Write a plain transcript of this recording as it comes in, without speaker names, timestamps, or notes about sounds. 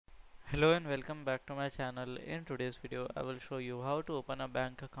Hello and welcome back to my channel. In today's video I will show you how to open a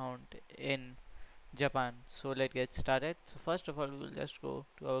bank account in Japan. So let's get started. So first of all we will just go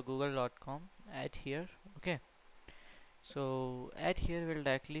to our google.com at here. Okay, so at here we'll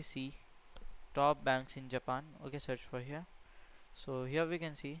directly see top banks in Japan. Okay, search for here. So here we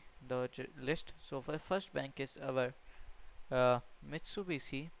can see the list. So for the first bank is our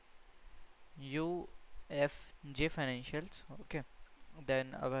Mitsubishi UFJ Financials. Okay,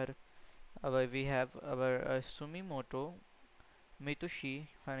 then our we have our Sumitomo Mitsubishi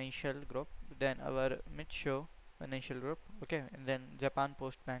Financial Group, then our Mitsui Financial Group. Okay, and then Japan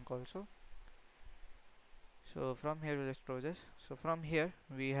Post Bank also. So from here we'll scroll this. So from here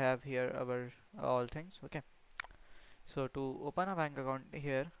we have here our all things. Okay, so to open a bank account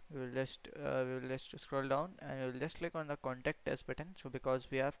here we will just scroll down and we will just click on the contact us button. So because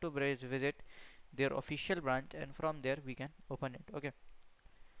we have to visit their official branch, and from there we can open it. Okay,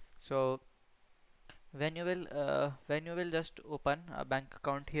 so when you will just open a bank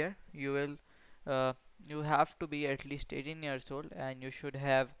account here, you have to be at least 18 years old, and you should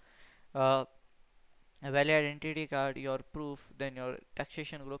have uh, a valid identity card, your proof, then your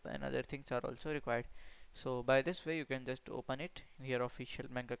taxation group and other things are also required. So by this way you can just open it here, official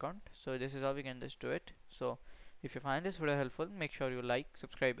bank account. So this is how we can just do it. So if you find this video helpful, make sure you like,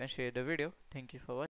 subscribe and share the video. Thank you for watching.